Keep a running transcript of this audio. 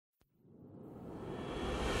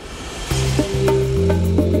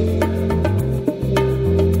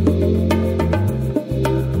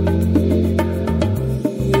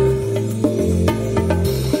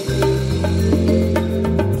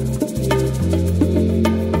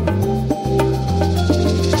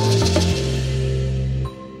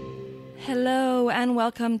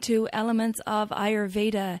welcome to Elements of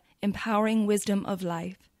Ayurveda, Empowering Wisdom of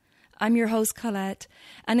Life. I'm your host, Colette,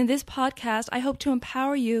 and in this podcast, I hope to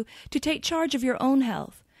empower you to take charge of your own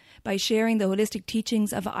health by sharing the holistic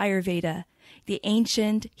teachings of Ayurveda, the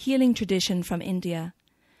ancient healing tradition from India.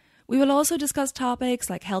 We will also discuss topics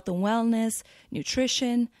like health and wellness,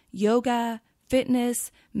 nutrition, yoga, fitness,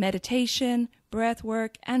 meditation, breath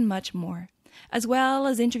work, and much more, as well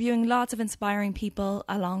as interviewing lots of inspiring people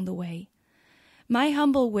along the way. My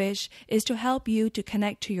humble wish is to help you to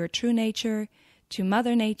connect to your true nature, to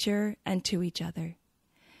Mother Nature, and to each other.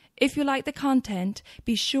 If you like the content,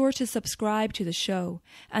 be sure to subscribe to the show,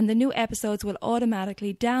 and the new episodes will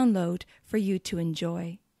automatically download for you to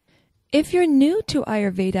enjoy. If you're new to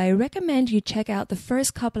Ayurveda, I recommend you check out the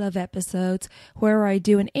first couple of episodes where I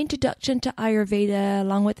do an introduction to Ayurveda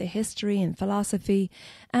along with the history and philosophy,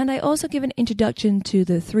 and I also give an introduction to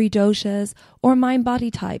the three doshas or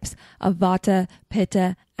mind-body types of Vata,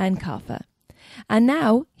 Pitta, and Kapha. And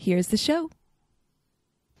now, here's the show.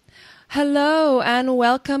 Hello and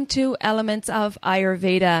welcome to Elements of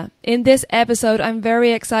Ayurveda. In this episode, I'm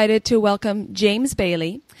very excited to welcome James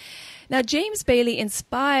Bailey. Now, James Bailey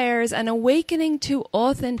inspires an awakening to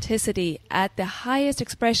authenticity at the highest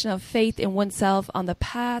expression of faith in oneself on the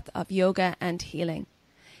path of yoga and healing.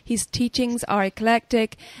 His teachings are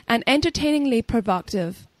eclectic and entertainingly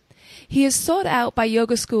provocative. He is sought out by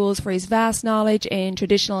yoga schools for his vast knowledge in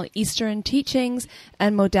traditional Eastern teachings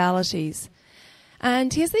and modalities.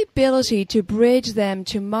 And he has the ability to bridge them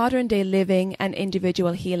to modern-day living and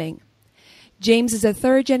individual healing. James is a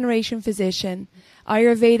third-generation physician,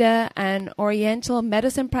 Ayurveda and Oriental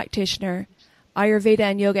Medicine practitioner, Ayurveda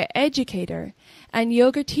and yoga educator, and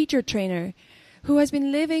yoga teacher trainer who has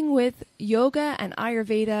been living with yoga and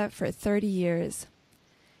Ayurveda for 30 years.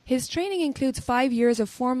 His training includes 5 years of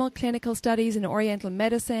formal clinical studies in Oriental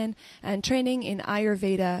medicine and training in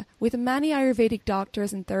Ayurveda with many Ayurvedic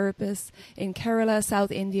doctors and therapists in Kerala,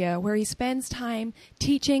 South India, where he spends time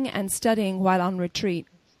teaching and studying while on retreat.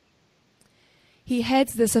 He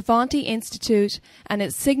heads the Sevanti Institute and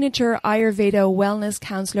its signature Ayurveda Wellness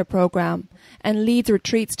Counselor program and leads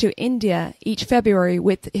retreats to India each February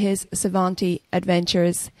with his Sevanti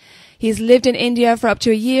Adventures. He's lived in India for up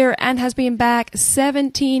to a year and has been back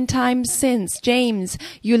 17 times since. James,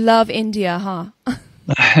 you love India, huh?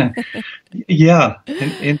 Yeah,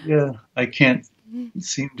 in India, I can't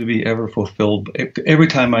seem to be ever fulfilled. Every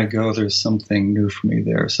time I go, there's something new for me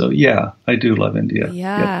there. So yeah, I do love India.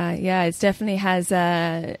 Yeah, it definitely has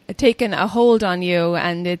taken a hold on you,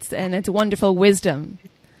 and it's wonderful wisdom.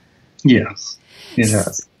 Yes, it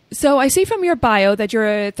has. So I see from your bio that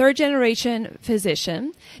you're a third-generation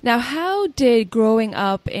physician. Now, how did growing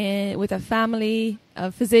up with a family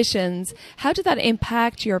of physicians, how did that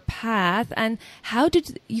impact your path, and how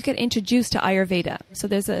did you get introduced to Ayurveda? So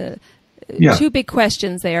there's two big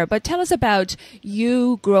questions there, but tell us about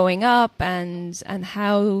you growing up and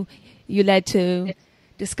how you led to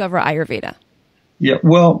discover Ayurveda. Yeah,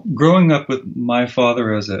 well, growing up with my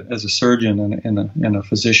father as a surgeon and a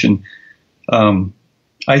physician,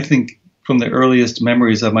 I think from the earliest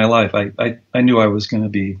memories of my life, I knew I was going to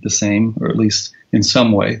be the same, or at least in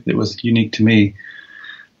some way that was unique to me.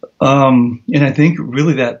 And I think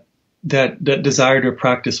really that desire to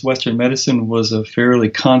practice Western medicine was a fairly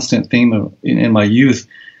constant theme in my youth,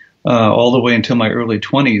 all the way until my early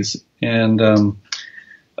 20s. And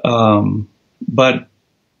but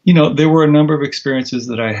there were a number of experiences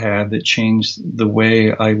that I had that changed the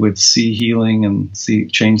way I would see healing and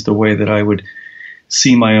changed the way that I would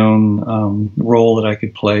see my own role that I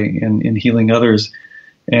could play in healing others.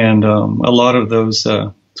 And a lot of those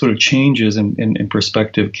sort of changes in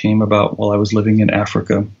perspective came about while I was living in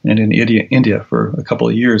Africa and in India for a couple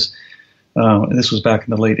of years. And this was back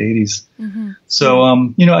in the late 80s. Mm-hmm. So,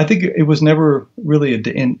 I think it was never really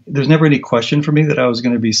there's never any question for me that I was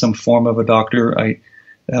going to be some form of a doctor.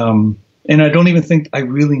 And I don't even think I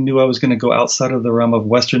really knew I was going to go outside of the realm of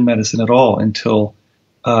Western medicine at all until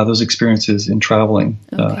those experiences in traveling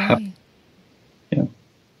happened. Yeah.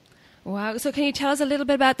 Wow. So can you tell us a little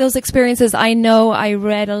bit about those experiences? I know I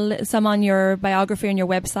read some on your biography on your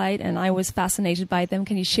website, and I was fascinated by them.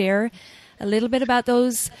 Can you share a little bit about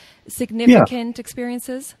those significant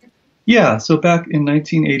experiences? Yeah. So back in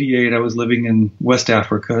 1988, I was living in West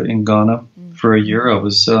Africa in Ghana for a year. I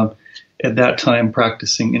was at that time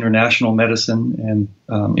practicing international medicine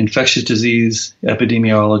and infectious disease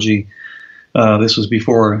epidemiology. This was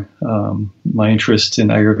before my interest in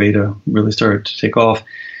Ayurveda really started to take off.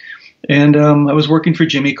 And I was working for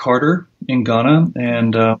Jimmy Carter in Ghana,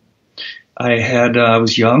 and I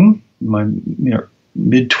was young, my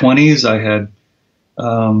mid-20s. I had,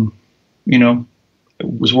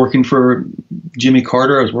 was working for Jimmy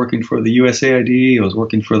Carter. I was working for the USAID. I was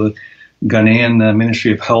working for the Ghanaian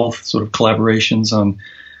Ministry of Health, sort of collaborations on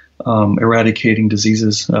eradicating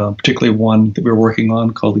diseases, particularly one that we were working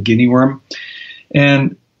on called the guinea worm.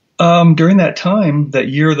 And during that time, that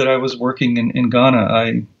year that I was working in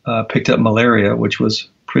Ghana, I picked up malaria, which was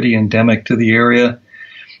pretty endemic to the area.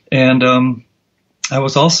 And I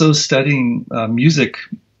was also studying music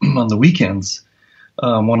on the weekends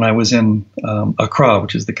when I was in Accra,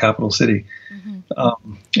 which is the capital city.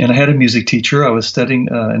 And I had a music teacher. I was studying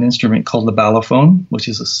an instrument called the balafon, which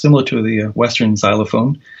is similar to the Western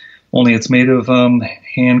xylophone, only it's made of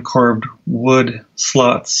hand-carved wood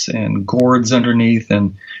slots and gourds underneath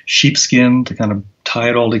and sheepskin to kind of tie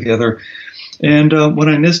it all together. And when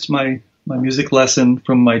I missed my music lesson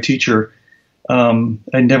from my teacher,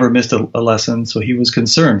 I never missed a lesson, so he was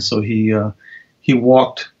concerned. So he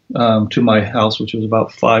walked to my house, which was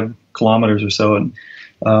about 5 kilometers or so, and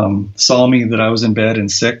saw me that I was in bed and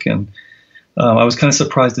sick. And I was kind of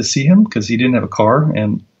surprised to see him because he didn't have a car,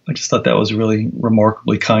 and I just thought that was really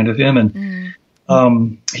remarkably kind of him.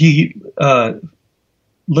 And he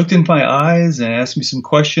looked in my eyes and asked me some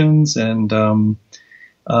questions. And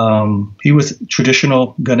he was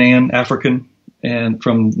traditional Ghanaian African and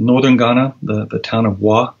from northern Ghana, the town of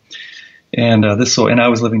Wa. And and I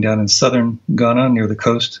was living down in southern Ghana near the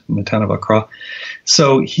coast in the town of Accra.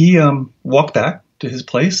 So he walked back to his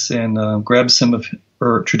place and grabbed some of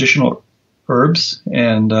her traditional herbs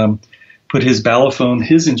and put his balafon,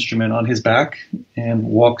 his instrument, on his back and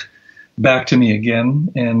walked back to me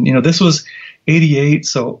again. And, this was 88,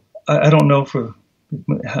 so I don't know for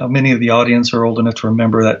how many of the audience are old enough to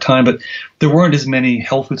remember that time, but there weren't as many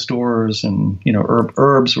health food stores and,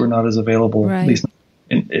 herbs were not as available, right. At least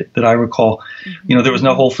that I recall. There was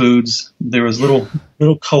no Whole Foods. There was little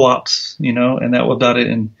co-ops, and that was about it.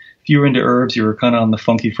 And if you were into herbs, you were kind of on the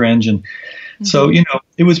funky fringe. And so,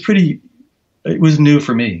 it was new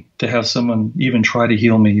for me to have someone even try to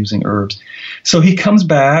heal me using herbs. So he comes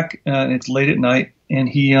back, and it's late at night, and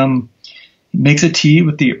he makes a tea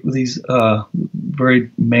with these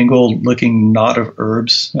very mangled-looking knot of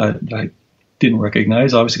herbs I didn't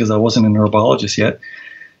recognize, obviously, because I wasn't a herbologist yet.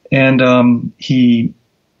 And he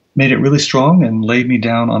made it really strong and laid me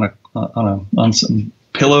down on some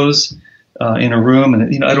pillows in a room.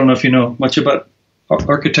 And I don't know if you know much about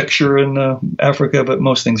architecture in Africa, but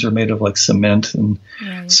most things are made of like cement, and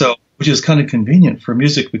so, which is kind of convenient for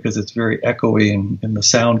music because it's very echoey and the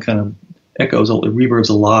sound kind of echoes, it reverbs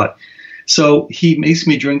a lot. So he makes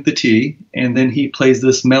me drink the tea, and then he plays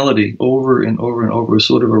this melody over and over and over,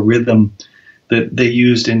 sort of a rhythm that they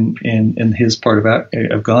used in his part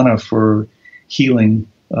of Ghana for healing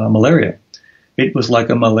malaria. It was like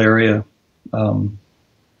a malaria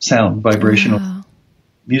sound, vibrational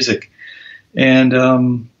music.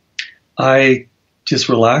 And I just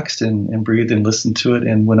relaxed and breathed and listened to it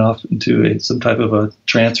and went off into some type of a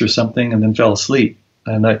trance or something and then fell asleep.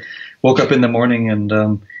 And I woke up in the morning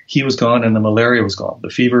and he was gone and the malaria was gone. The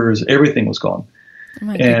fevers, everything was gone. Oh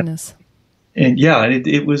my goodness. And yeah,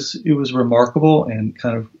 it was remarkable and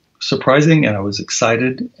kind of surprising, and I was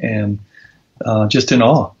excited and just in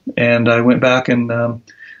awe. And I went back and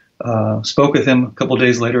spoke with him a couple of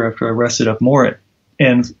days later after I rested up more.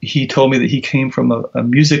 And he told me that he came from a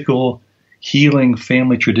musical healing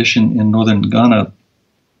family tradition in northern Ghana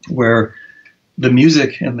where the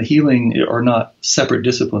music and the healing are not separate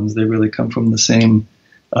disciplines. They really come from the same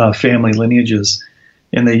family lineages.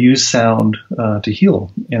 And they use sound to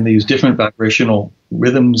heal, and they use different vibrational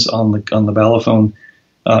rhythms on the balafon,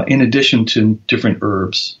 in addition to different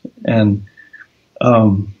herbs. And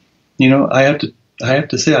I have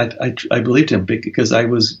to say I believed him because I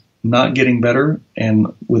was not getting better,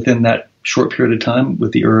 and within that short period of time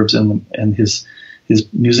with the herbs and his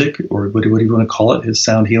music, or what do you want to call it, his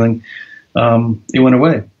sound healing, it went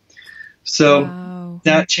away. So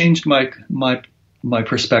that changed my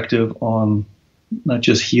perspective on not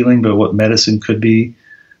just healing, but what medicine could be.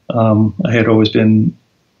 I had always been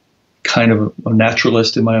kind of a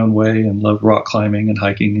naturalist in my own way and loved rock climbing and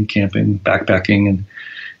hiking and camping, backpacking, and,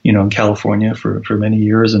 in California for many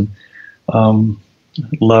years, and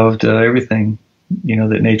loved everything,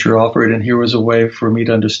 that nature offered. And here was a way for me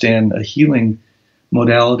to understand a healing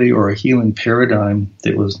modality or a healing paradigm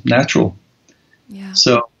that was natural. Yeah.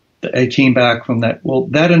 So I came back from that. Well,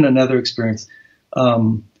 that and another experience.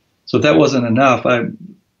 So if that wasn't enough,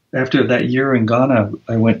 after that year in Ghana,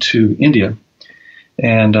 I went to India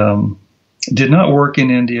and did not work in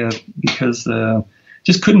India because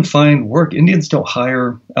just couldn't find work. Indians don't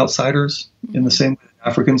hire outsiders in the same way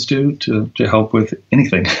Africans do to help with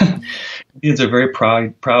anything. Indians are very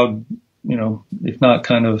proud if not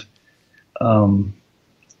kind of,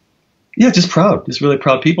 just proud, just really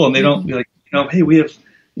proud people. And they don't be like, hey, we have,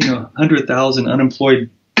 100,000 unemployed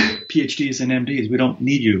PhDs and MDs. We don't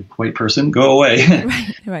need you, white person. Go away.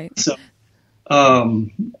 Right. So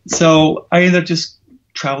I ended up just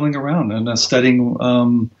traveling around and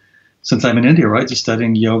studying, since I'm in India, right? Just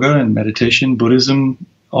studying yoga and meditation, Buddhism,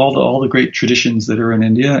 all the great traditions that are in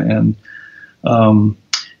India, and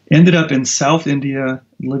ended up in South India,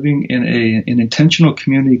 living in an intentional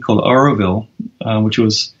community called Auroville, which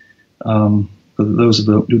was, for those of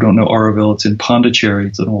you who don't know Auroville, it's in Pondicherry.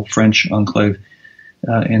 It's an old French enclave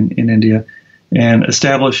in India, and it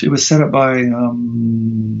was set up by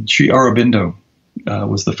Sri Aurobindo,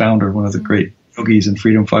 was the founder, one of the great yogis and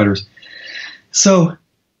freedom fighters. So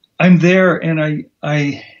I'm there, and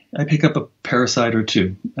I pick up a parasite or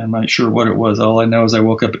two. I'm not sure what it was. All I know is I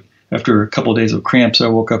woke up after a couple of days of cramps. I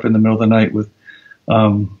woke up in the middle of the night with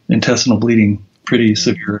intestinal bleeding, pretty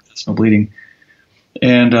severe intestinal bleeding,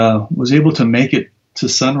 and was able to make it to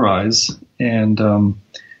sunrise, and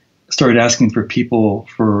started asking for people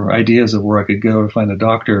for ideas of where I could go to find a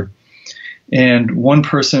doctor. And one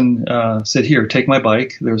person said, here, take my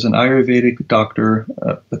bike. There's an Ayurvedic doctor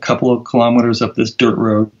a couple of kilometers up this dirt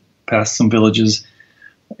road past some villages,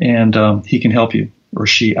 and he can help you, or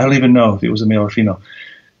she. I don't even know if it was a male or female,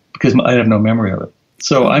 because I have no memory of it.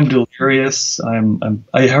 So I'm delirious.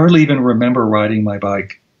 I hardly even remember riding my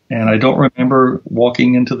bike, and I don't remember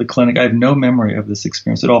walking into the clinic. I have no memory of this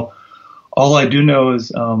experience at all. All I do know is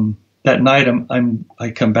that night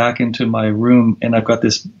I come back into my room, and I've got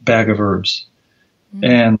this bag of herbs,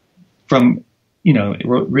 and from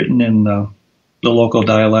written in the local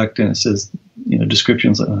dialect, and it says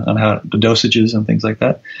descriptions on how the dosages and things like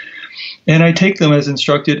that. And I take them as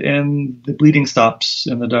instructed, and the bleeding stops,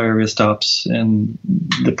 and the diarrhea stops, and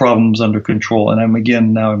the problem's under control. And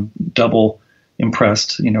I'm double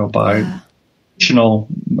impressed, by traditional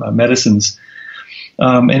medicines.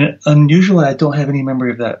 And unusually, I don't have any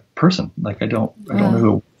memory of that person. Like I don't know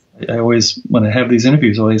who. I always, when I have these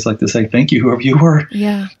interviews, I always like to say thank you, whoever you were,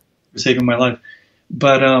 for saving my life.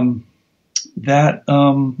 But and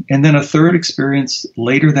then a third experience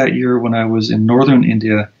later that year when I was in northern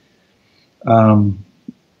India.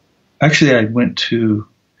 Actually, I went to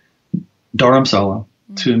Dharamsala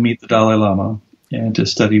to meet the Dalai Lama and to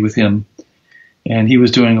study with him. And he was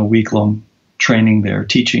doing a week-long training there,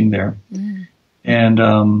 teaching there.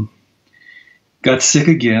 And got sick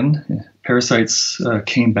again. Parasites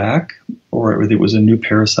came back, or it was a new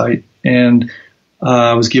parasite. And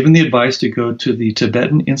I was given the advice to go to the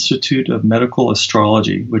Tibetan Institute of Medical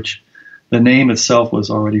Astrology, which the name itself was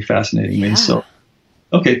already fascinating me. So,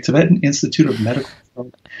 Tibetan Institute of Medical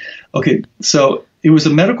Astrology. Okay, so it was a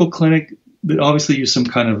medical clinic that obviously used some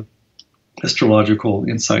kind of astrological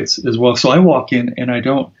insights as well. So I walk in, and I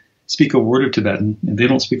don't speak a word of Tibetan, and they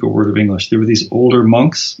don't speak a word of English. There were these older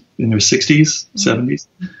monks in their 60s, 70s,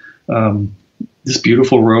 this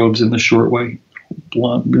beautiful robes and the short white,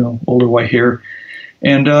 blonde, older white hair.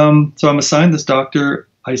 And so I'm assigned this doctor.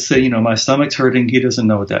 I say, my stomach's hurting. He doesn't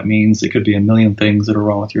know what that means. It could be a million things that are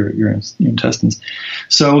wrong with your intestines.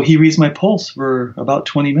 So he reads my pulse for about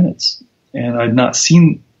 20 minutes. And I'd not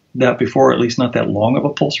seen that before, at least not that long of a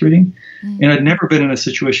pulse reading. And I'd never been in a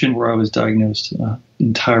situation where I was diagnosed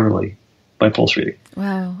entirely by pulse reading.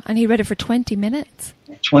 Wow. And he read it for 20 minutes?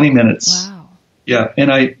 20 minutes. Wow. Yeah.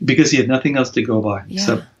 And because he had nothing else to go by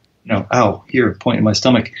except, ow, here, point in my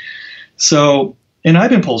stomach. So, and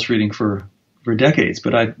I've been pulse reading for decades,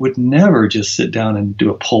 but I would never just sit down and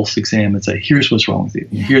do a pulse exam and say, here's what's wrong with you.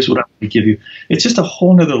 And here's what I'm going to give you. It's just a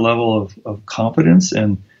whole nother level of confidence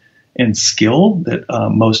and skill that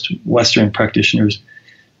most Western practitioners,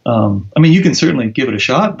 you can certainly give it a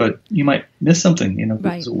shot, but you might miss something,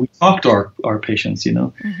 Right. So we talk to our patients,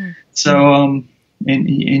 So, and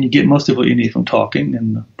you get most of what you need from talking,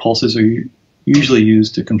 and the pulses are usually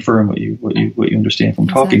used to confirm what you understand from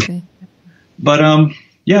talking. But,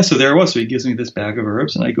 so there it was. So he gives me this bag of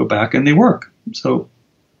herbs, and I go back, and they work. So,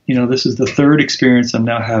 this is the third experience I'm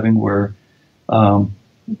now having where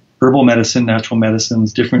herbal medicine, natural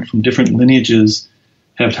medicines, different from different lineages,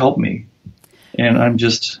 have helped me. And I'm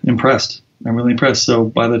just impressed. I'm really impressed. So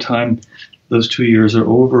by the time those 2 years are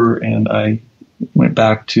over and I went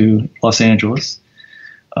back to Los Angeles,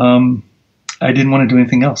 I didn't want to do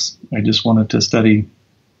anything else. I just wanted to study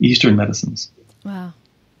Eastern medicines. Wow.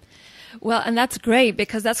 Well, and that's great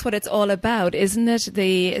because that's what it's all about, isn't it?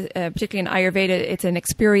 Particularly in Ayurveda, it's an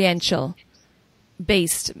experiential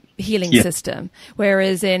based healing system,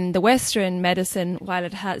 whereas in the Western medicine, while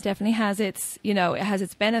it definitely has its, it has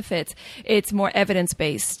its benefits, it's more evidence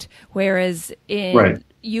based. Whereas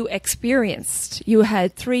you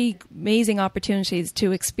had 3 amazing opportunities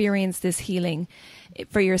to experience this healing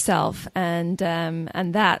for yourself, and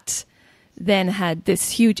that then had this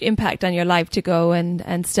huge impact on your life to go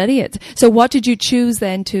and study it. So what did you choose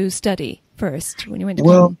then to study first when you went to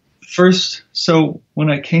home? First, so when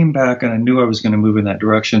I came back and I knew I was going to move in that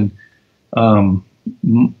direction,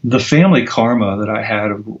 the family karma that I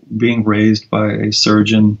had of being raised by a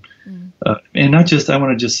surgeon, and not just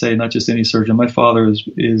any surgeon. My father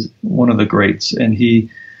is one of the greats, and he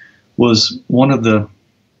was one of the,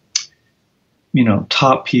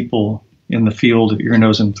 top people in the field of ear,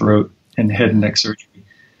 nose, and throat and head and neck surgery.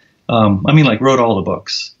 Wrote all the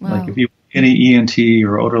books. Wow. Like if you any ENT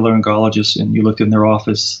or otolaryngologist and you looked in their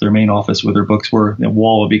office, their main office where their books were, the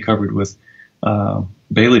wall would be covered with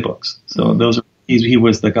Bailey books. So he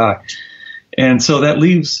was the guy. And so that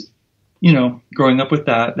leaves, growing up with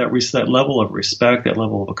that level of respect, that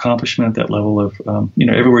level of accomplishment, that level of,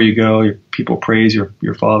 everywhere you go, people praise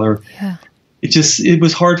your father. Yeah. It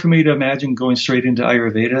was hard for me to imagine going straight into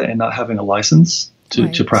Ayurveda and not having a license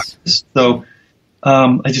to practice. So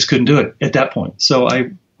I just couldn't do it at that point. So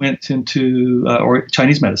I went into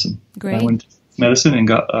Chinese medicine. Great. I went to medicine and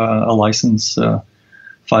got a license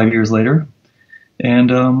 5 years later,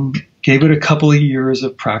 and gave it a couple of years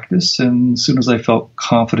of practice. And as soon as I felt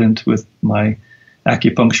confident with my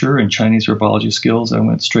acupuncture and Chinese herbology skills, I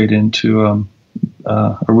went straight into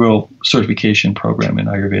a real certification program in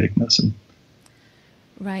Ayurvedic medicine.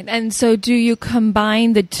 Right. And so do you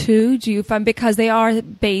combine the two? Do you find, because they are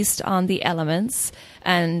based on the elements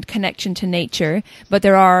and connection to nature, but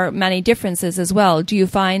there are many differences as well. Do you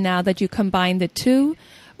find now that you combine the two,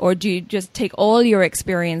 or do you just take all your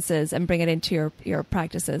experiences and bring it into your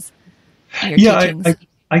practices? Your teachings?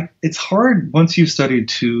 It's hard once you've studied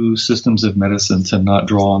 2 systems of medicine to not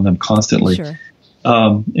draw on them constantly. Sure.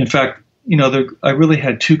 In fact, I really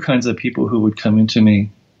had 2 kinds of people who would come into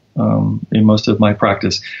me in most of my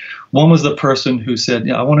practice. One was the person who said,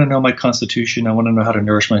 I want to know my constitution. I want to know how to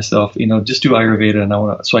nourish myself. Just do Ayurveda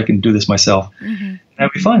and so I can do this myself. Mm-hmm. And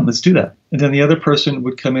I'd be fine. Let's do that. And then the other person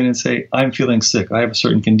would come in and say, I'm feeling sick. I have a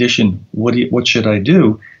certain condition. What should I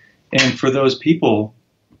do? And for those people,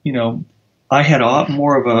 I had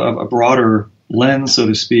more of a broader lens, so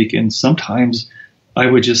to speak. And sometimes I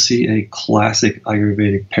would just see a classic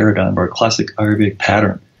Ayurvedic paradigm or a classic Ayurvedic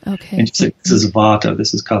pattern. Okay. And just say, this is Vata,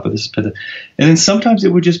 this is Kapha, this is Pitta. And then sometimes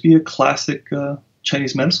it would just be a classic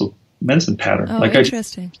Chinese medicine pattern. Oh,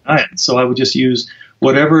 interesting. So I would just use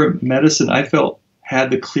whatever medicine I felt had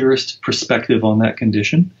the clearest perspective on that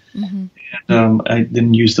condition. Mm-hmm. And I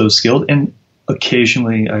then use those skills. And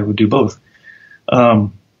occasionally I would do both.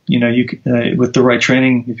 You could, with the right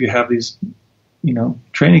training, if you have these,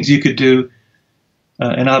 trainings, you could do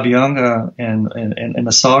an abhyanga and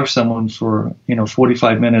massage someone for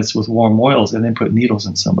 45 minutes with warm oils and then put needles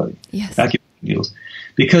in somebody. Yes. Acupuncture needles.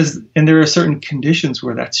 And there are certain conditions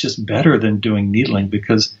where that's just better than doing needling,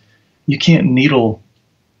 because you can't needle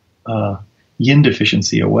yin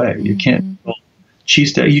deficiency away. Mm-hmm. You can't needle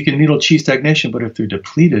you can needle chi stagnation, but if they're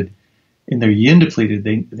depleted and they're yin depleted,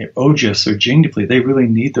 they're ojas or jing depleted, they really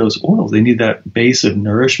need those oils. They need that base of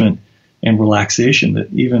nourishment and relaxation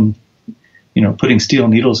that even putting steel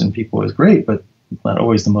needles in people is great, but it's not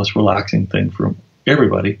always the most relaxing thing for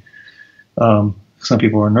everybody. Some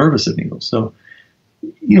people are nervous at needles. So,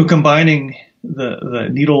 combining the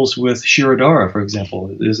needles with Shirodhara, for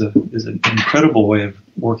example, is an incredible way of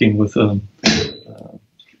working with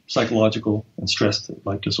psychological and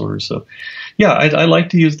stress-like disorders. So, yeah, I like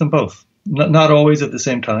to use them both. Not always at the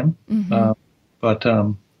same time, mm-hmm. But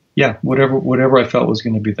whatever I felt was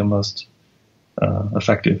going to be the most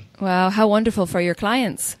effective. Wow, how wonderful for your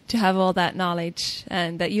clients to have all that knowledge,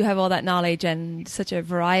 and that you have all that knowledge and such a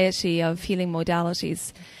variety of healing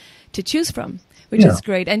modalities to choose from, which is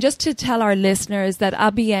great. And just to tell our listeners that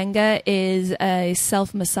Abhyanga is a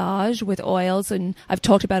self-massage with oils, and I've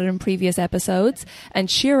talked about it in previous episodes. And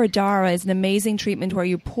Shirodhara is an amazing treatment where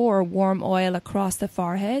you pour warm oil across the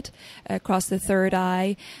forehead, across the third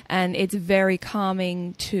eye, and it's very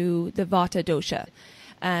calming to the Vata dosha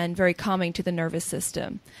and very calming to the nervous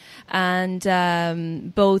system. And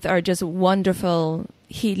both are just wonderful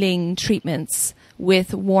healing treatments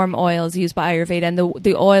with warm oils used by Ayurveda, and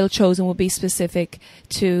the oil chosen will be specific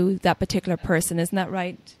to that particular person. Isn't that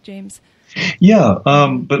right, James? Yeah,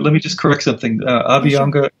 but let me just correct something.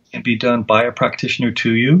 Abhyanga can be done by a practitioner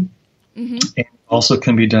to you, mm-hmm. and also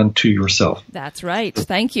can be done to yourself. That's right.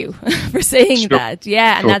 Thank you for saying that.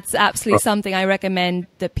 Yeah, and that's absolutely something I recommend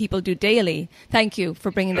that people do daily. Thank you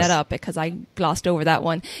for bringing that up because I glossed over that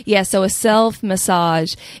one. Yeah, so a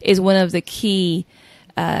self-massage is one of the key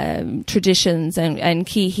traditions and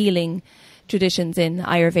key healing traditions in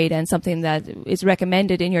Ayurveda, and something that is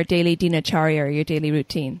recommended in your daily dinacharya, or your daily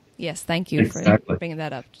routine. Yes, thank you for bringing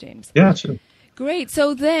that up, James. Yeah, sure. Great.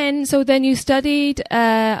 So then you studied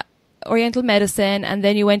Oriental medicine, and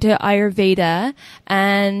then you went to Ayurveda,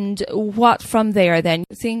 and what from there then?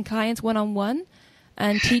 Seeing clients one-on-one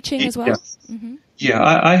and teaching as well? Yes. Mm-hmm. Yeah,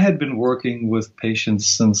 I had been working with patients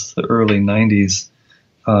since the early 90s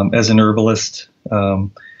as an herbalist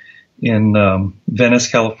in Venice,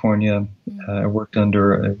 California. I worked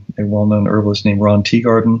under a well-known herbalist named Ron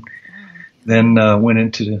Teagarden. Then went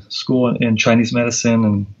into school in Chinese medicine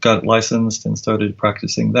and got licensed and started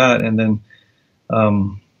practicing that. And then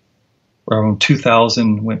around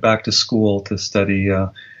 2000, went back to school to study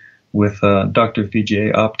with Dr.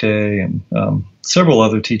 Vijay Apte and several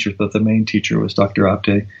other teachers, but the main teacher was Dr.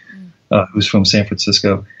 Apte, who's from San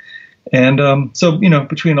Francisco. And so,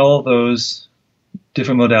 between all of those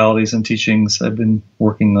different modalities and teachings, I've been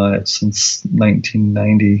working on it since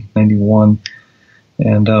 1990, 91.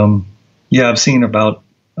 And I've seen I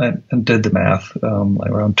did the math,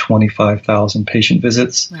 around 25,000 patient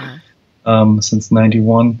visits since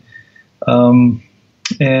 91. But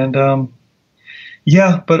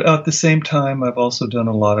at the same time, I've also done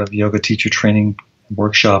a lot of yoga teacher training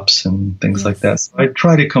workshops and things like that. So I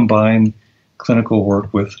try to combine clinical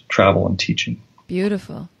work with travel and teaching.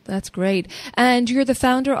 Beautiful. That's great. And you're the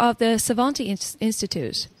founder of the Sevanti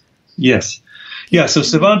Institute. Yes. Yeah. So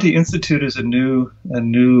Sevanti Institute is a new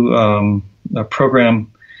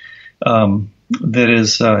program that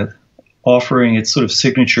is offering its sort of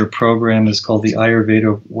signature program is called the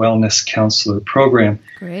Ayurveda Wellness Counselor Program.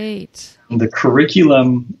 Great. The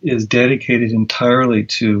curriculum is dedicated entirely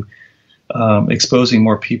to exposing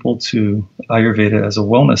more people to Ayurveda as a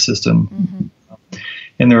wellness system. Mm-hmm.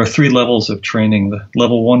 And there are 3 levels of training. The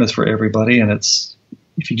level 1 is for everybody, and it's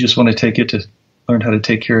if you just want to take it to learn how to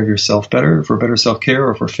take care of yourself better, for better self-care,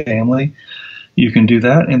 or for family, you can do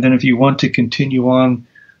that. And then if you want to continue on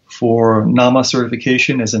for NAMA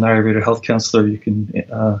certification as an Ayurveda health counselor, you can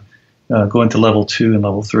go into level 2 and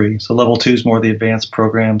level 3. So level 2 is more the advanced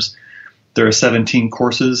programs. There are 17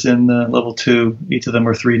 courses in level 2. Each of them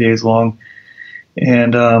are 3 days long.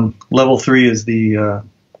 And level 3 is the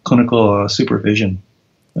clinical supervision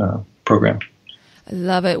program. I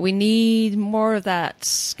love it. We need more of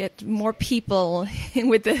that. Get more people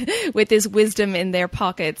with this wisdom in their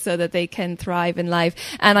pockets so that they can thrive in life.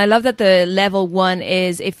 And I love that the level 1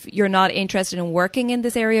 is if you're not interested in working in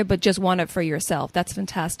this area, but just want it for yourself. That's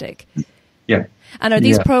fantastic. Yeah. And are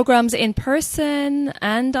these programs in person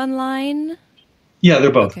and online? Yeah,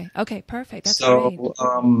 they're both. Okay, perfect. That's great.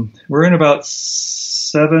 We're in about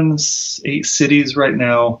 7, 8 cities right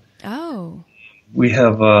now. Oh. We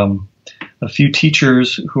have a few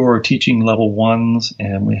teachers who are teaching level 1s,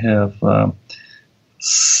 and we have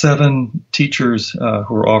 7 teachers who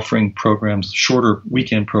are offering programs, shorter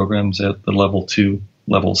weekend programs at the level 2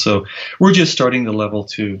 level. So we're just starting the level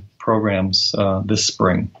 2 programs this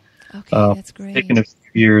spring. Okay, that's great. Taking a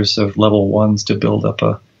few years of level 1s to build up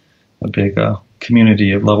a big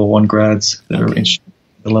community of level 1 grads that are in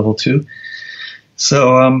the level 2.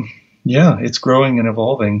 So, it's growing and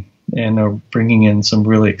evolving, and bringing in some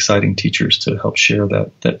really exciting teachers to help share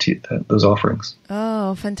those offerings.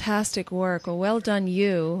 Oh, fantastic work. Well done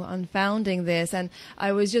you on founding this. And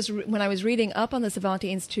I was when I was reading up on the Sevanti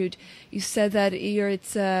Institute, you said that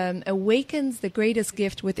it awakens the greatest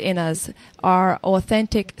gift within us, our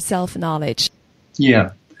authentic self-knowledge.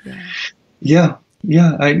 Yeah. I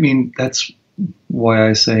mean, that's why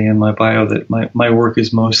I say in my bio that my work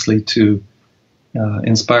is mostly to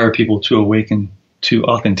inspire people to awaken to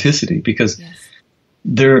authenticity, because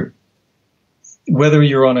whether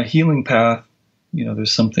you're on a healing path,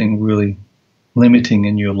 there's something really limiting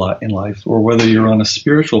in you a lot in life, or whether you're on a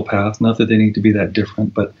spiritual path, not that they need to be that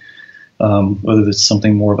different, but whether it's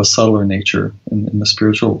something more of a subtler nature in the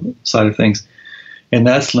spiritual side of things, and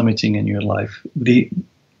that's limiting in your life.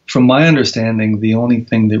 From my understanding, the only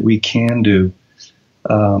thing that we can do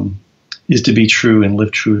is to be true and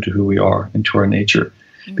live true to who we are and to our nature.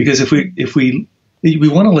 Mm-hmm. Because if we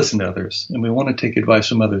want to listen to others and we want to take advice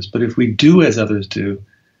from others, but if we do as others do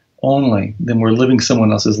only, then we're living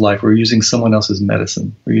someone else's life. We're using someone else's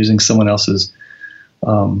medicine. We're using someone else's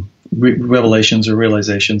revelations or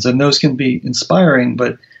realizations, and those can be inspiring.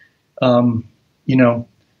 But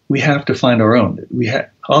we have to find our own.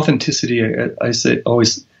 Authenticity. I say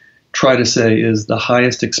always try to say is the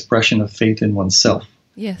highest expression of faith in oneself.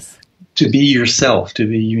 Yes. To be yourself, to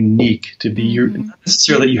be unique, to be not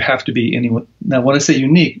necessarily you have to be anyone. Now, when I say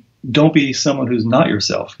unique, don't be someone who's not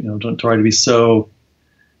yourself. Don't try to be so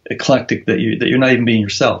eclectic that you're not even being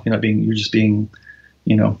yourself. You're just being,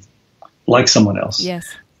 like someone else.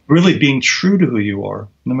 Yes. Really being true to who you are,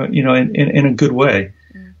 in a good way.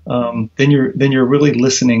 Then you're really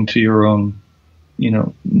listening to your own,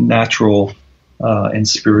 natural and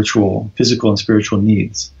spiritual, physical and spiritual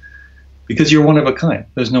needs. Because you're one of a kind.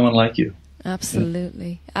 There's no one like you.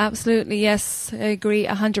 Absolutely. Yeah. Absolutely. Yes, I agree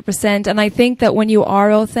 100%. And I think that when you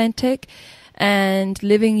are authentic and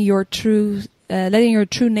living your true, letting your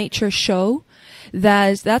true nature show,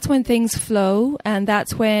 that's when things flow, and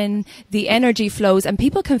that's when the energy flows, and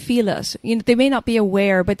people can feel it. They may not be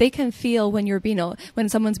aware, but they can feel when when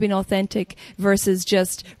someone's been authentic versus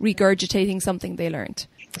just regurgitating something they learned.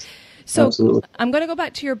 So Absolutely. I'm going to go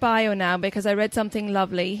back to your bio now, because I read something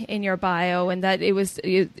lovely in your bio, and that it was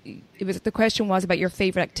the question was about your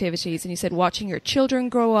favorite activities, and you said watching your children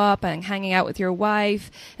grow up and hanging out with your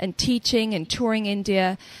wife and teaching and touring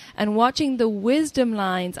India and watching the wisdom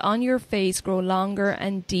lines on your face grow longer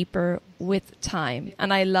and deeper with time.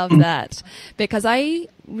 And I love that, because I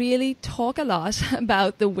really talk a lot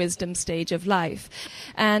about the wisdom stage of life.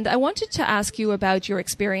 And I wanted to ask you about your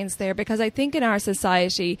experience there, because I think in our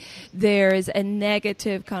society there's a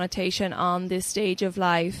negative connotation on this stage of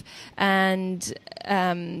life, and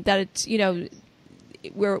that it's,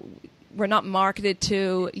 we're not marketed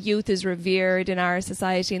to. Youth is revered in our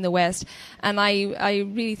society in the West. And I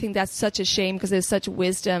really think that's such a shame, because there's such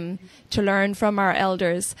wisdom to learn from our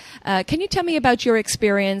elders. Can you tell me about your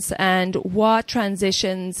experience and what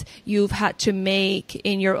transitions you've had to make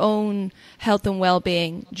in your own health and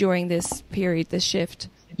well-being during this period, this shift?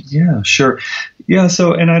 Yeah, sure. Yeah,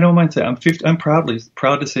 so, and I don't mind saying, I'm proud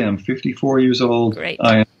to say I'm 54 years old. Great.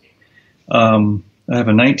 I have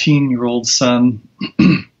a 19-year-old son.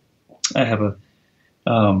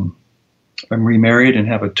 I'm remarried and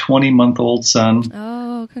have a 20-month-old son.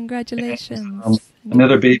 Oh, congratulations. And,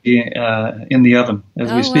 another baby in the oven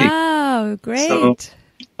as we speak. Wow, great. So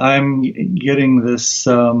I'm getting this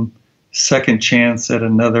second chance at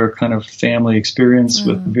another kind of family experience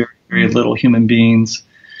with very, very little human beings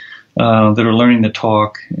that are learning to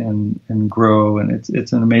talk and grow. And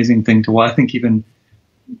it's an amazing thing to watch. I think it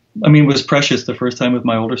was precious the first time with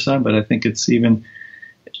my older son, but I think it's even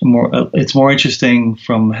it's more interesting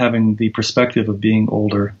from having the perspective of being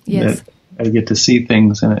older. Yes. That I get to see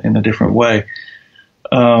things in a different way.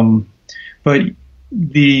 But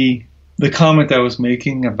the comment I was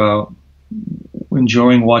making about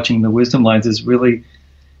enjoying watching the wisdom lines is really,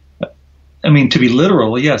 to be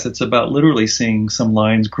literal, yes, it's about literally seeing some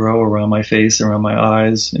lines grow around my face, around my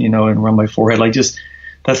eyes, and around my forehead.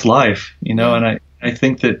 That's life, and I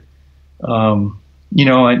think that,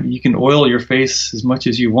 you can oil your face as much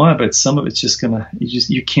as you want, but some of it's just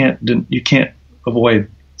you can't avoid,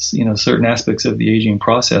 certain aspects of the aging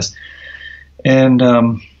process. And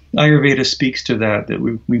Ayurveda speaks to that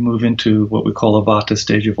we move into what we call a Vata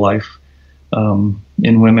stage of life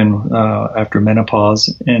in women after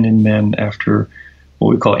menopause, and in men after what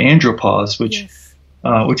we call Andropause,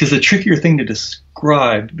 which is a trickier thing to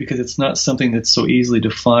describe, because it's not something that's so easily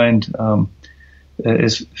defined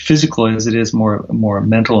as physical as it is more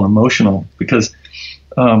mental and emotional, because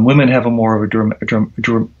women have a more of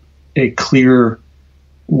a clear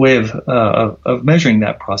way of measuring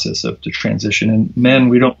that process of the transition. And men,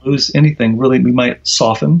 we don't lose anything really. We might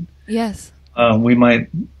soften. Yes. We might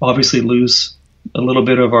obviously lose a little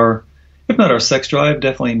bit of our, if not our sex drive,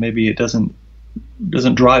 definitely maybe it doesn't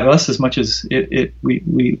drive us as much as it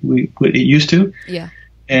used to. Yeah.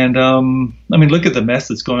 And look at the mess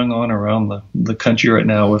that's going on around the country right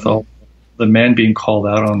now with all the men being called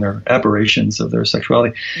out on their aberrations of their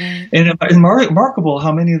sexuality. Mm. And it's remarkable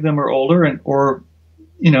how many of them are older or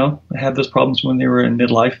had those problems when they were in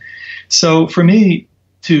midlife. So for me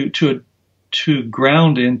to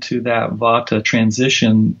ground into that Vata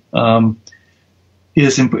transition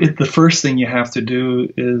is the first thing you have to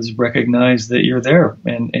do is recognize that you're there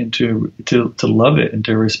and to love it and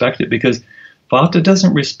to respect it, because Vata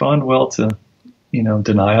doesn't respond well to,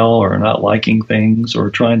 denial or not liking things or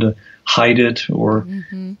trying to hide it or,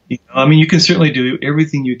 you can certainly do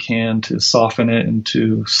everything you can to soften it and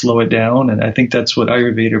to slow it down. And I think that's what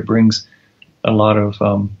Ayurveda brings a lot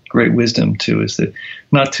of great wisdom to, is that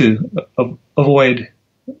not to avoid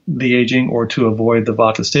the aging or to avoid the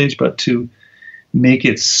Vata stage, but to make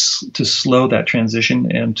it, to slow that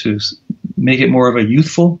transition and to make it more of a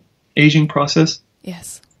youthful aging process.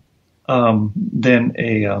 Yes.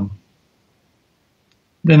 Than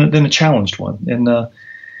than a challenged one. And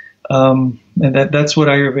that's what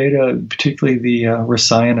Ayurveda, particularly the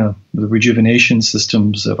Rasayana, the rejuvenation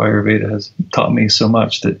systems of Ayurveda, has taught me so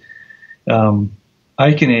much that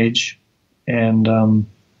I can age and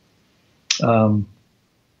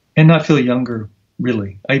not feel younger.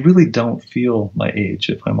 Really, I really don't feel my age.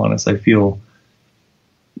 If I'm honest, I feel,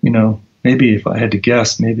 maybe if I had to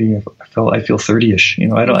guess, maybe I feel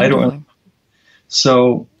 30ish. I don't.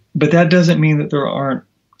 So, but that doesn't mean that there aren't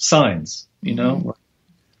signs. Being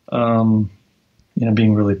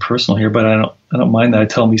really personal here, but I don't mind that. I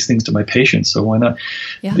tell these things to my patients, so why not?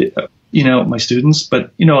 Yeah. My students,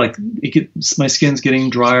 but my skin's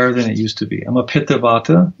getting drier than it used to be. I'm a Pitta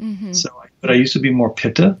Vata, but I used to be more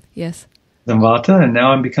Pitta. Yes. Than Vata, and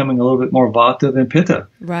now I'm becoming a little bit more Vata than Pitta.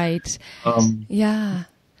 Right. Yeah.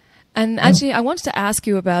 And actually, I wanted to ask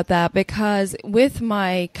you about that because with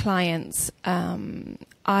my clients,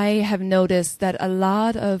 I have noticed that a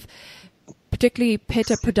lot of particularly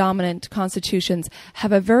Pitta predominant constitutions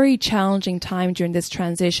have a very challenging time during this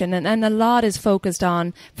transition. And a lot is focused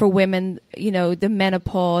on, for women, the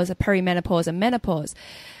menopause, perimenopause and menopause.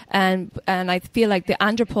 And I feel like the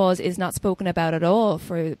andropause is not spoken about at all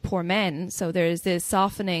for poor men. So there's this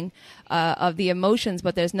softening of the emotions,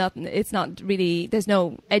 but there's no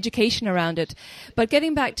education around it. But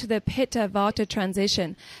getting back to the Pitta Vata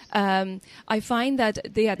transition, I find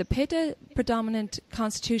that the Pitta predominant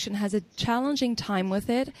constitution has a challenging time with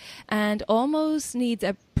it and almost needs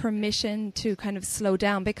a permission to kind of slow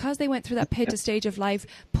down because they went through that Pitta stage of life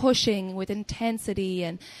pushing with intensity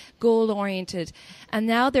and goal-oriented. And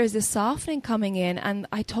now there's this softening coming in, and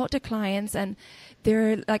I talk to clients and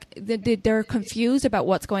they're confused about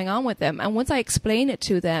what's going on with them. And once I explain it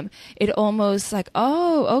to them, it almost like,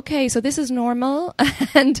 oh, okay, so this is normal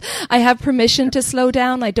and I have permission to slow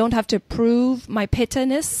down. I don't have to prove my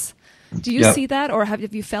Pitta-ness. Do you see that, or have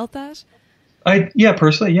you felt that?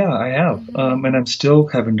 Personally, I have. And I'm still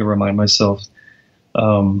having to remind myself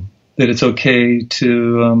that it's okay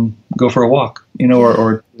to go for a walk,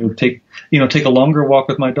 or take a longer walk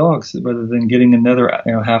with my dogs rather than getting another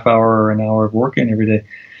half hour or an hour of work in every day.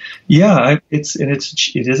 Yeah, it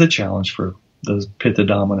is a challenge for those Pitta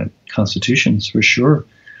dominant constitutions for sure.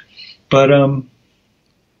 But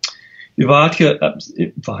if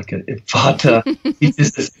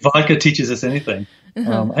vodka teaches us anything,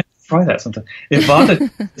 I try that sometime. If Vata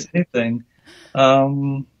teaches us anything,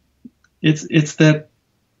 it's that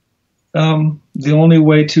the only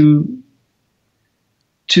way to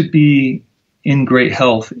be in great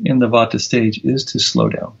health in the Vata stage is to slow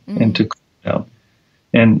down and to cool down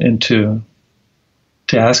and to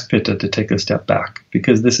ask Pitta to take a step back,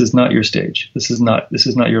 because this is not your stage. This is not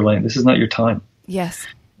your lane. This is not your time. Yes.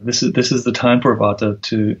 This is the time for Vata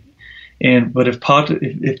but if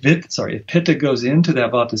Pitta goes into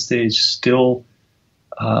that Vata stage still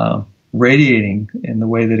radiating in the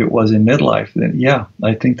way that it was in midlife, then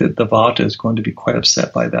I think that the Vata is going to be quite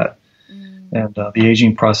upset by that. And the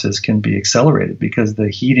aging process can be accelerated because the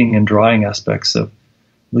heating and drying aspects of,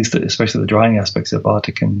 especially the drying aspects of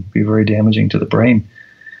Vata, can be very damaging to the brain.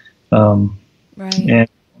 Right.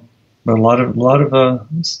 But a lot of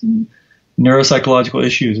neuropsychological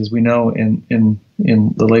issues, as we know, in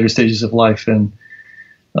the later stages of life, and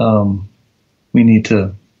we need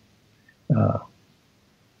to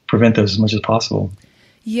prevent those as much as possible.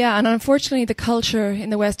 Yeah, and unfortunately, the culture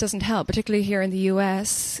in the West doesn't help, particularly here in the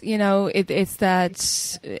U.S. It's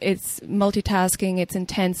multitasking, it's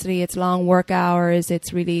intensity, it's long work hours,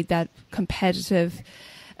 it's really that competitive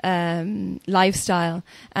lifestyle,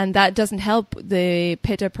 and that doesn't help the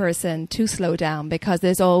Pitta person to slow down because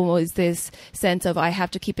there's always this sense of I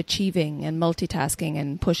have to keep achieving and multitasking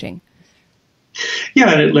and pushing.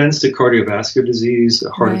 Yeah, and it lends to cardiovascular disease,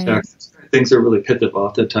 heart attacks. Things that are really Pitta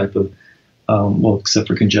Vata type of, except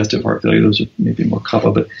for congestive heart failure, those are maybe more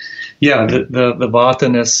kapha. But the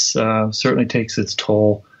Vata-ness certainly takes its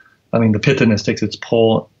toll. I mean, the Pitta-ness takes its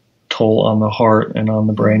toll on the heart and on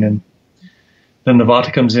the brain, and then the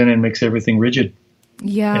Vata comes in and makes everything rigid.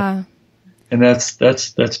 Yeah. And that's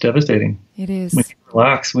devastating. It is. We need to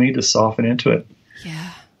relax. We need to soften into it.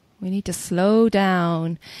 Yeah. We need to slow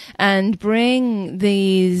down and bring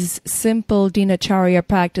these simple dinacharya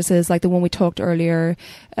practices like the one we talked about earlier,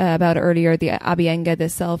 the Abhyanga, the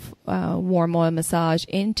self warm oil massage,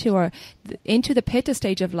 into the Pitta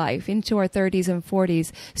stage of life, into our 30s and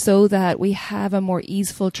 40s, so that we have a more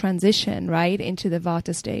easeful transition, right, into the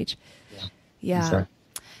Vata stage. Yeah. Exactly.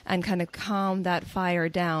 and kind of calm that fire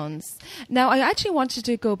down. Now, I actually wanted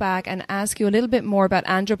to go back and ask you a little bit more about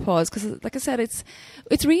andropause, because, like I said, it's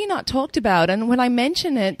really not talked about. And when I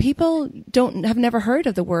mention it, people have never heard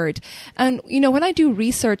of the word. And, when I do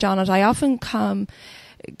research on it, I often come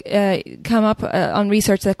up on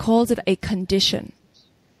research that calls it a condition.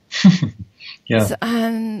 Yeah.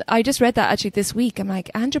 And I just read that actually this week. I'm like,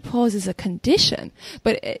 andropause is a condition,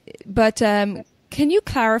 but can you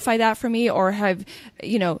clarify that for me? Or have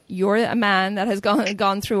you're a man that has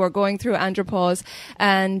gone through or going through andropause,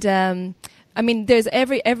 and there's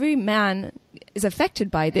every man is affected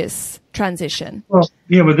by this transition. Well,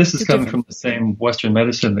 yeah, but this is coming from the same Western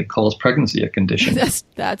medicine that calls pregnancy a condition.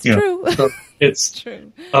 That's true. So it's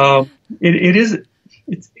true. It is.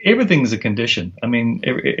 Everything's a condition.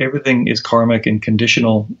 Everything is karmic and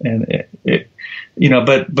conditional, and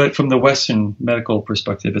but from the Western medical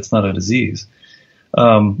perspective, it's not a disease.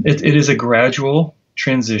 It is a gradual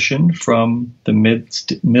transition from the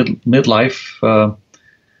midlife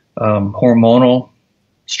hormonal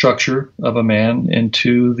structure of a man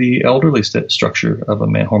into the elderly structure of a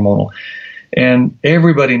man, hormonal. And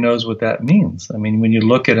everybody knows what that means. When you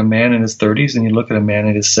look at a man in his 30s and you look at a man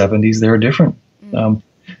in his 70s, they're different.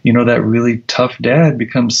 That really tough dad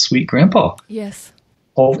becomes sweet grandpa. Yes.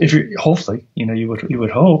 Hopefully, you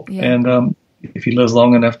would hope. Yeah. And if he lives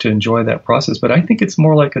long enough to enjoy that process. But I think it's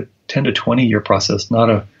more like a 10 to 20 year process, not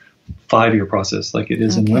a 5-year process like it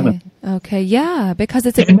is in women. Okay. Yeah. Because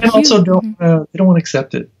it's and men also they don't want to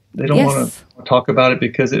accept it. They don't want to talk about it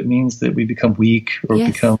because it means that we become weak or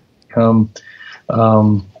become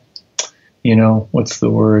what's the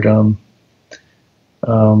word?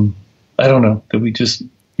 I don't know, that we just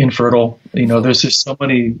infertile. There's just so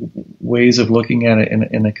many ways of looking at it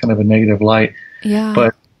in a kind of a negative light. Yeah.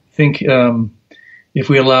 But I think if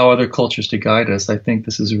we allow other cultures to guide us, I think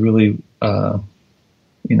this is really,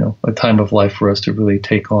 a time of life for us to really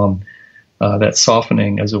take on that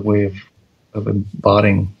softening as a way of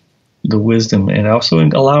embodying the wisdom, and also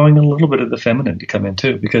allowing a little bit of the feminine to come in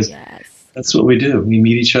too, because that's what we do. We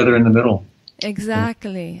meet each other in the middle.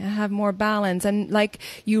 Exactly. I have more balance. And like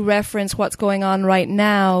you reference what's going on right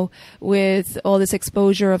now with all this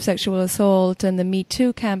exposure of sexual assault and the Me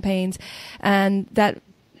Too campaigns, and that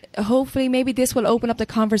hopefully maybe this will open up the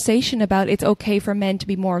conversation about it's okay for men to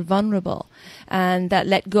be more vulnerable, and that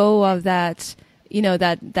let go of that,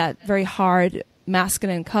 that very hard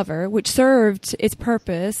masculine cover, which served its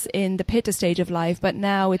purpose in the pitta stage of life, but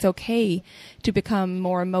now it's okay to become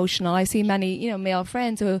more emotional. I see many, male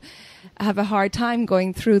friends who have a hard time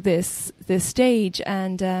going through this stage,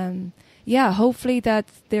 and hopefully that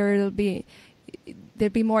there'll be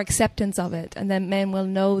more acceptance of it, and then men will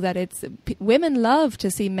know that women love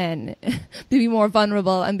to see men be more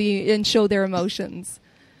vulnerable and show their emotions.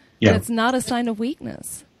 Yeah, it's not a sign of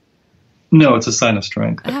weakness. No, it's a sign of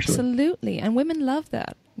strength. Actually. Absolutely, and women love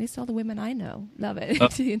that. At least all the women I know love it.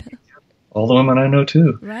 All the women I know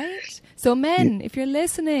too. Right. So men, if you're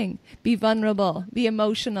listening, be vulnerable, be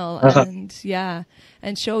emotional, and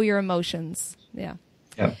show your emotions. Yeah.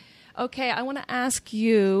 Yeah. Okay, I want to ask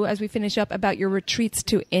you as we finish up about your retreats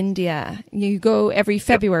to India. You go every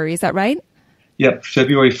February, is that right? Yep,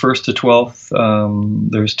 February 1st to 12th.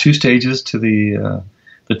 There's 2 stages to the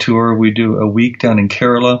tour. We do a week down in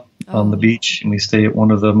Kerala on the beach, and we stay at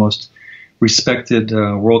one of the most respected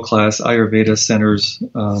world-class Ayurveda centers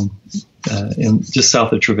in just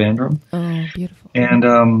south of Trivandrum. Oh, beautiful.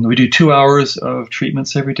 And we do 2 hours of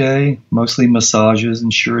treatments every day, mostly massages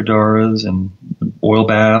and shirodharas and oil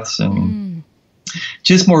baths and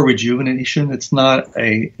just more rejuvenation. It's not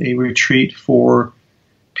a retreat for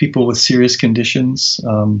people with serious conditions.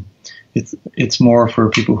 It's more for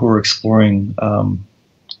people who are exploring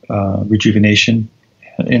rejuvenation.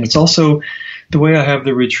 And it's also the way I have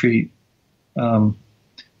the retreat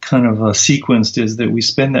kind of sequenced is that we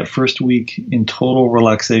spend that first week in total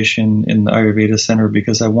relaxation in the Ayurveda Center,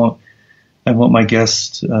 because I want my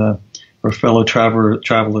guests or fellow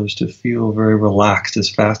travelers to feel very relaxed as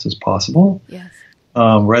fast as possible. Yes.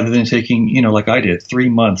 Rather than taking, like I did, 3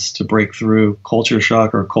 months to break through culture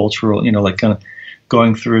shock or cultural, like kind of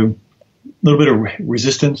going through a little bit of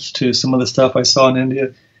resistance to some of the stuff I saw in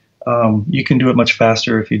India. You can do it much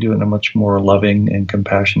faster if you do it in a much more loving and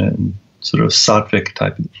compassionate and sort of sattvic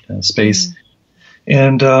type of space.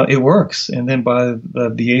 And it works. And then by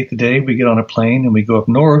the 8th day, we get on a plane and we go up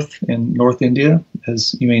north. And North India,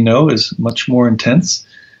 as you may know, is much more intense,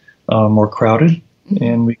 more crowded.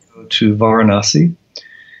 And we go to Varanasi.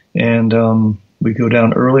 And we go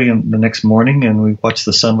down early in the next morning and we watch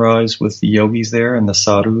the sunrise with the yogis there and the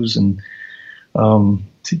sadhus, and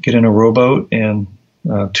to get in a rowboat and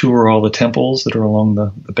tour all the temples that are along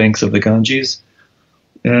the banks of the Ganges.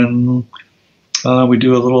 And we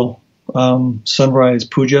do a little sunrise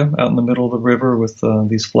puja out in the middle of the river with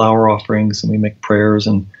these flower offerings, and we make prayers.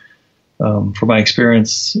 And from my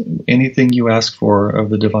experience, anything you ask for of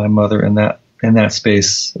the Divine Mother in that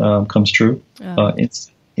space comes true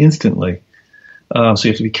instantly. So you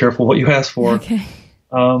have to be careful what you ask for. Okay.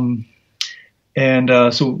 So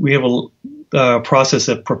we have a process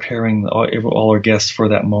of preparing all our guests for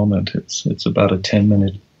that moment. It's about a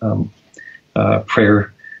 10-minute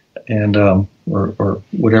prayer, and or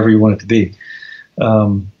whatever you want it to be.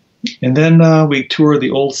 And then we tour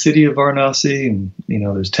the old city of Varanasi, and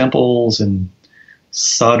there's temples and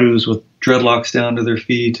sadhus with dreadlocks down to their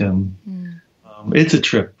feet, and it's a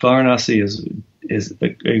trip. Varanasi is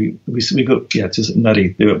we go. Yeah, it's just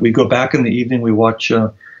nutty. We go back in the evening. We watch.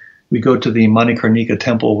 We go to the Manikarnika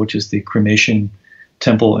temple, which is the cremation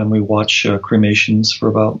temple, and we watch cremations for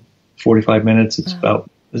about 45 minutes. It's about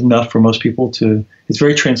enough for most people to. It's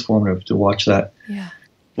very transformative to watch that. Yeah.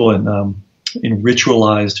 Well, in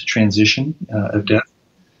ritualized transition of death.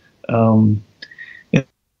 And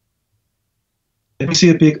we see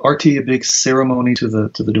a big arti, a big ceremony to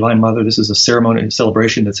the Divine Mother. This is a ceremony, a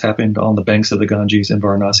celebration that's happened on the banks of the Ganges in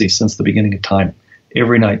Varanasi since the beginning of time.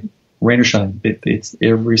 Every night, rain or shine, it's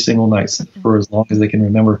every single night for as long as they can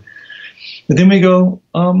remember. And then we go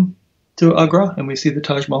to Agra, and we see the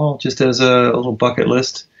Taj Mahal just as a little bucket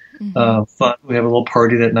list. Fun. We have a little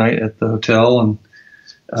party that night at the hotel, and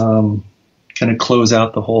kind of close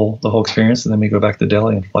out the whole experience, and then we go back to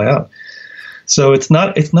Delhi and fly out. So it's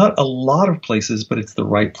not a lot of places, but it's the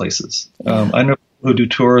right places. I know people who do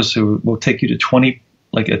tours who will take you to 20,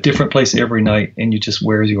 like a different place every night, and it just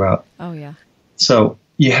wears you out. Oh yeah. So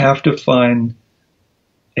you have to find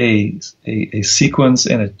a sequence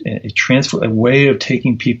and a way of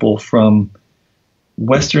taking people from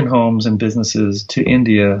Western homes and businesses to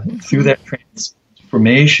India through that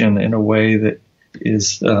transformation in a way that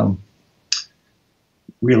is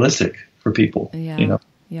realistic for people. Yeah.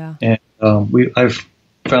 Yeah. And I've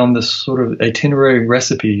found this sort of itinerary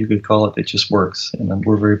recipe, you could call it, that just works, and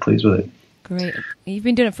we're very pleased with it. Great. You've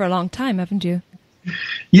been doing it for a long time, haven't you?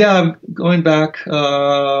 Yeah, I'm going back.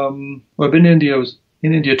 I've been in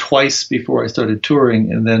India twice before I started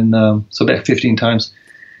touring, and then so back 15 times.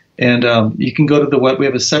 And you can go to the web. We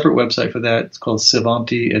have a separate website for that. It's called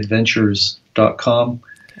SevantiAdventures.com.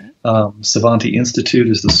 Okay. Sevanti Institute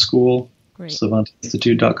is the school. Great.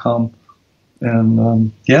 SevantiInstitute.com.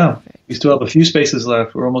 And we still have a few spaces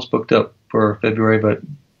left. We're almost booked up for February, but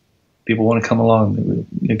people want to come along,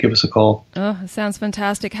 give us a call. Oh, sounds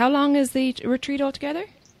fantastic. How long is the retreat altogether?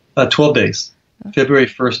 12 days, February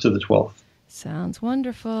 1st to the 12th. Sounds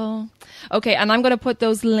wonderful. Okay, and I'm going to put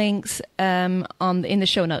those links in the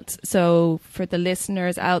show notes. So for the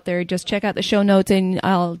listeners out there, just check out the show notes, and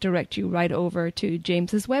I'll direct you right over to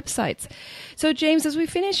James's websites. So James, as we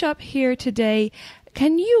finish up here today,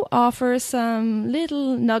 can you offer some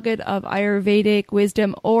little nugget of Ayurvedic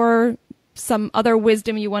wisdom or some other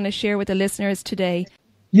wisdom you want to share with the listeners today?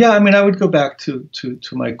 Yeah, I mean, I would go back to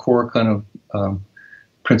my core kind of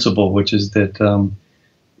principle, which is that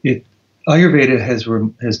Ayurveda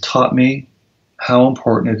has taught me how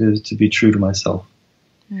important it is to be true to myself.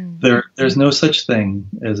 There's no such thing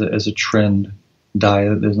as a trend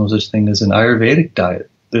diet. There's no such thing as an Ayurvedic diet.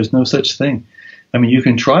 There's no such thing. I mean, you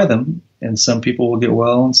can try them, and some people will get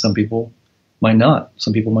well, and some people might not.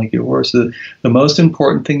 Some people might get worse. The most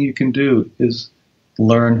important thing you can do is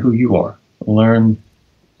learn who you are. Learn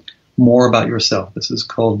more about yourself. This is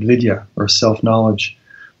called vidya, or self-knowledge.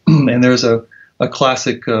 And there's a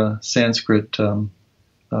classic Sanskrit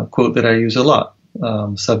quote that I use a lot,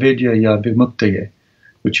 savidya ya vimuktaye,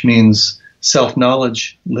 which means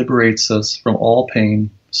self-knowledge liberates us from all pain,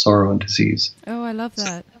 sorrow, and disease. Oh, I love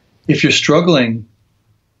that. If you're struggling,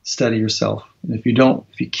 study yourself. And if you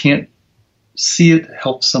can't see it,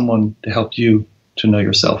 help someone to help you to know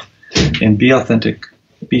yourself. And be authentic.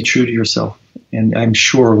 Be true to yourself. And I'm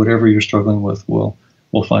sure whatever you're struggling with will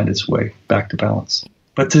find its way back to balance.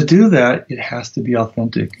 But to do that, it has to be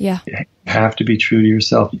authentic. Yeah. You have to be true to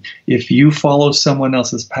yourself. If you follow someone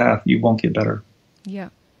else's path, you won't get better. Yeah,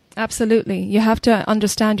 absolutely. You have to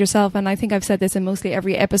understand yourself. And I think I've said this in mostly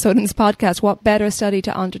every episode in this podcast. What better study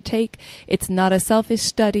to undertake? It's not a selfish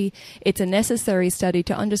study. It's a necessary study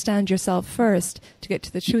to understand yourself first, to get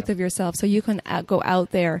to the truth of yourself, so you can go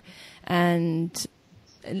out there and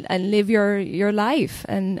live your life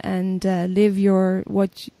and live your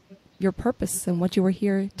purpose and what you were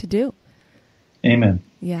here to do. Amen.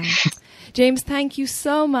 Yeah. James, thank you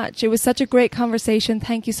so much. It was such a great conversation.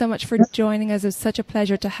 Thank you so much for joining us. It was such a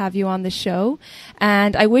pleasure to have you on the show.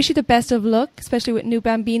 And I wish you the best of luck, especially with new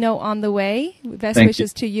Bambino on the way. Best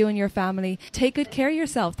wishes to you and your family. Take good care of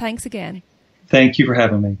yourself. Thanks again. Thank you for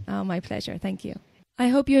having me. Oh, my pleasure. Thank you. I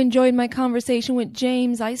hope you enjoyed my conversation with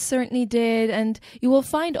James. I certainly did. And you will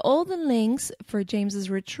find all the links for James's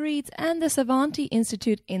retreats and the Sevanti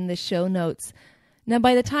Institute in the show notes. Now,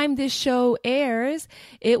 by the time this show airs,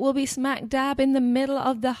 it will be smack dab in the middle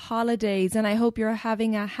of the holidays, and I hope you're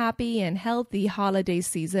having a happy and healthy holiday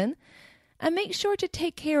season. And make sure to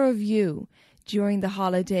take care of you during the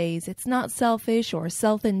holidays. It's not selfish or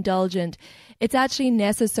self-indulgent. It's actually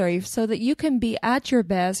necessary so that you can be at your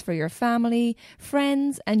best for your family,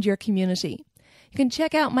 friends, and your community. You can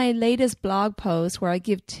check out my latest blog post where I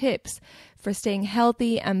give tips for staying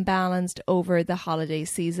healthy and balanced over the holiday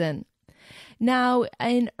season. Now,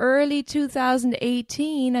 in early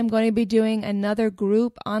 2018, I'm going to be doing another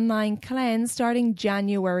group online cleanse starting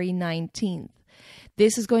January 19th.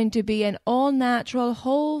 This is going to be an all-natural,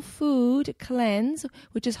 whole food cleanse,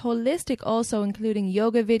 which is holistic also, including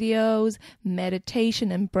yoga videos,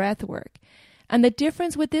 meditation, and breath work. And the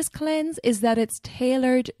difference with this cleanse is that it's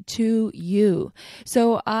tailored to you.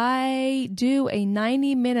 So I do a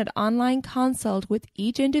 90-minute online consult with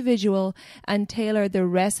each individual and tailor the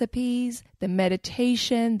recipes, the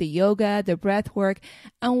meditation, the yoga, the breath work,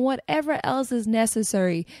 and whatever else is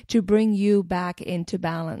necessary to bring you back into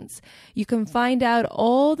balance. You can find out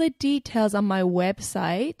all the details on my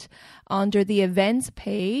website under the events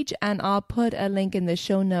page, and I'll put a link in the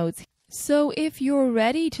show notes. So if you're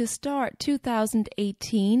ready to start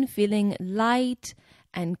 2018 feeling light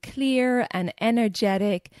and clear and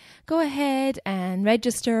energetic, go ahead and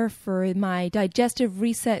register for my Digestive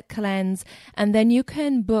Reset Cleanse, and then you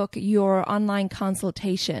can book your online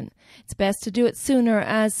consultation. It's best to do it sooner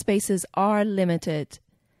as spaces are limited.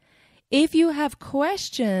 If you have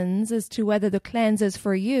questions as to whether the cleanse is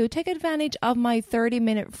for you, take advantage of my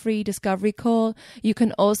 30-minute free discovery call. You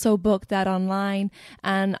can also book that online,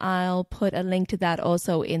 and I'll put a link to that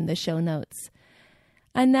also in the show notes.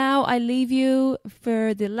 And now I leave you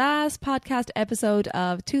for the last podcast episode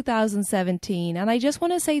of 2017. And I just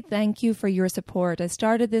want to say thank you for your support. I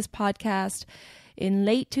started this podcast in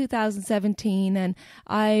late 2017, and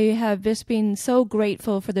I have just been so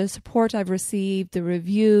grateful for the support I've received, the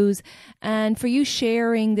reviews, and for you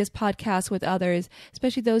sharing this podcast with others,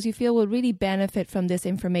 especially those you feel will really benefit from this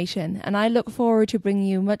information. And I look forward to bringing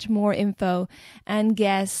you much more info and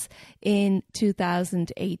guests in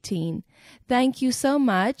 2018. Thank you so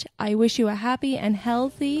much. I wish you a happy and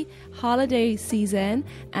healthy holiday season,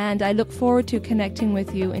 and I look forward to connecting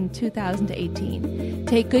with you in 2018.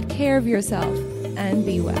 Take good care of yourself and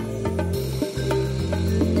be well.